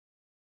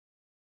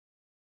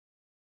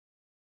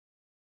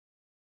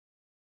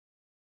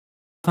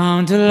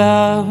Found a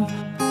love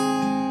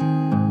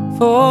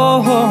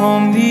for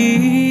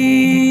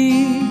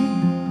me.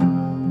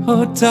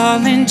 Oh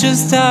darling,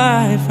 just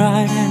dive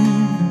right in,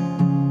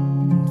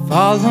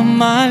 follow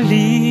my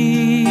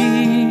lead.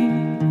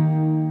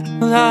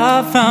 Well,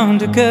 I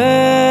found a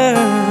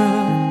girl,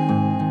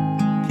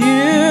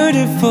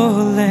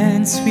 beautiful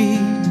and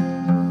sweet.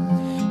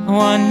 Oh,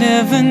 I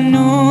never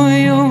knew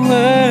you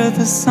were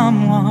the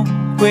someone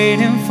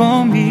waiting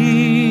for me.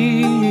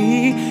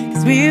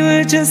 'Cause we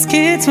were just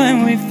kids when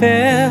we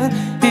fell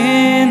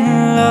in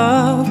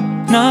love,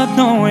 not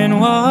knowing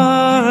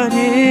what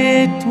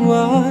it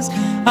was.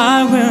 I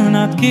will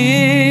not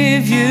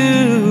give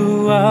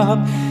you up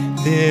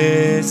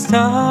this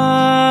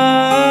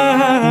time.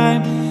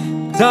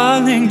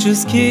 Darling,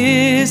 just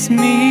kiss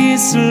me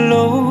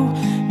slow.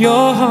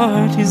 Your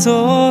heart is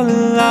all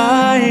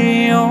I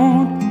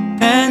own,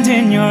 and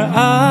in your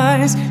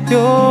eyes,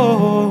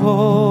 you're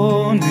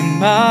only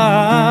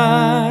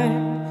mine.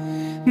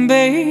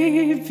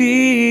 Baby,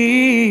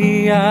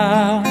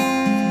 I'm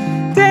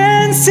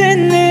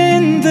dancing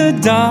in the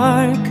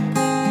dark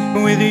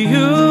with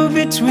you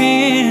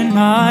between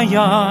my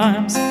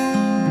arms,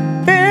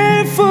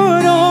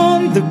 barefoot on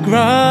the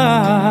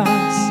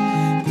grass,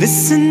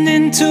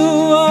 listening to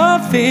our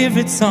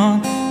favorite song.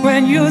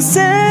 When you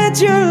said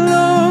you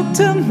looked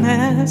a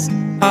mess,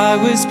 I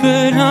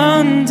whispered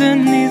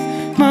underneath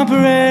my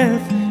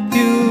breath,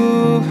 you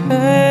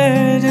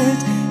heard it.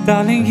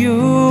 Darling, you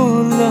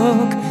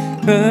look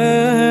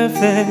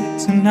perfect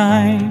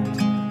tonight.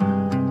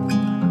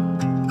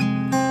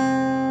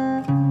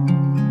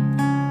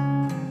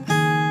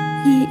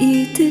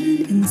 لقيت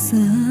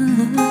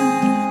الإنسان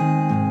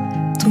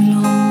طول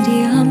عمري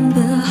عم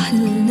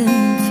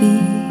بحلم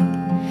فيه،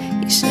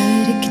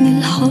 يشاركني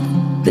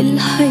الحب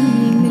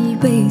الحلم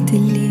البيت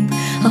اللي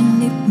عم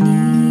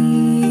نبنيه.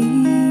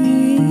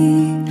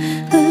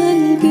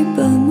 قلبي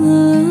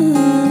بأمان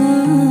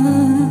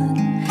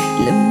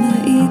لما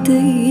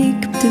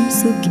ايديك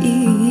بتمسك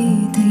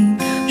ايدي،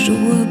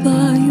 جوا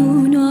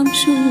بعيونه عم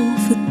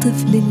شوف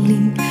الطفل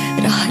اللي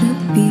رح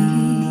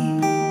ربيه.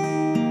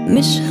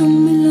 مش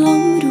هم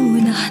العمر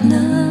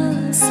ونحنا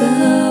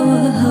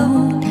سوا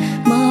هون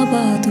مع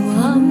بعض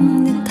وعم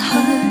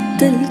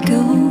نتحدى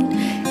الكون.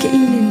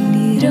 كل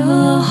اللي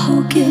راح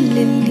وكل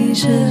اللي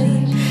جاي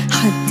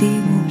حدي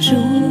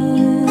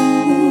موجود.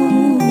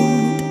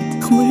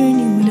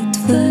 خمرني ولا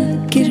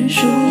تفكر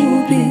شو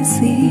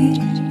بيصير،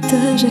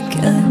 تاجك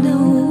أنا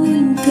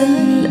وانت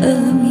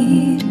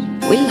الأمير،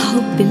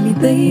 والحب اللي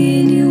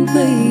بيني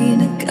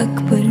وبينك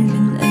أكبر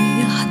من أي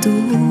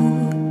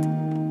حدود.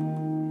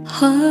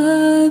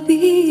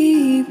 حبيبي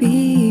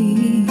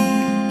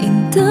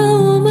انت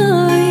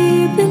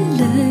ومعي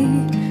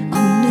بالليل،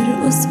 عم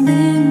نرقص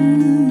من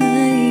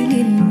ميل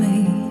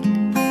الميل.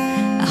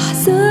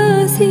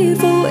 احساسي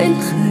فوق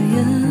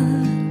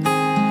الخيال،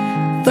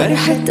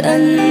 فرحة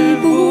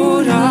قلب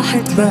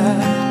وراحة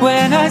بال.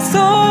 When I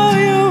saw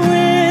you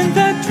in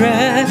that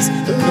dress,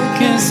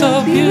 looking so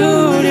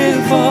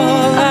beautiful,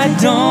 I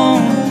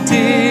don't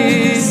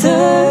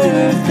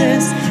deserve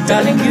this.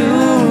 Darling, you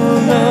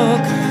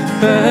look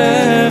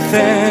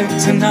perfect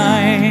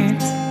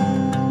tonight.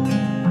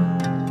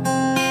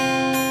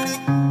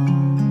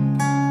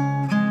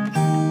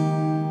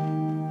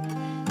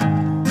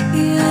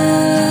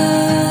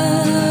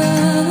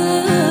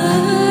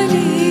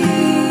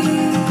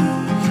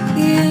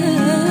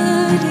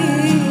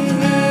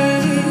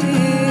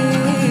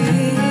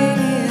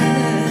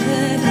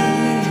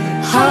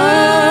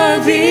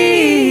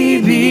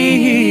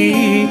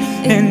 حبيبي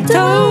انت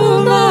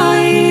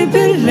ومعي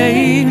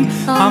بالليل،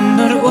 عم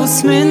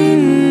نرقص من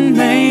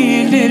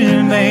ميل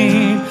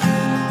الميل.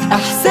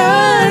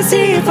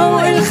 احساسي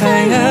فوق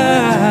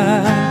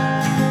الخيال،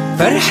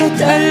 فرحة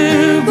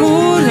قلب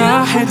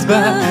وراحة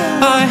بال.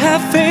 I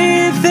have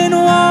faith in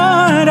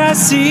what I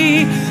see.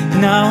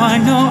 Now I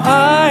know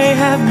I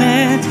have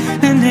met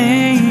an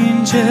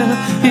angel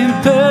in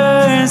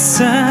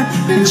person,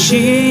 and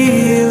she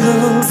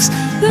looks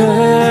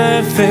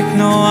perfect.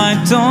 No, I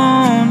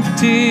don't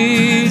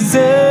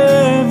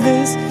deserve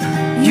this.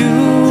 You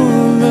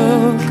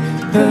look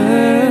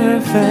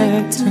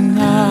perfect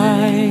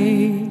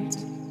tonight.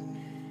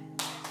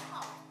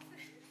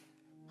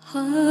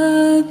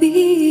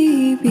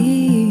 حبيبي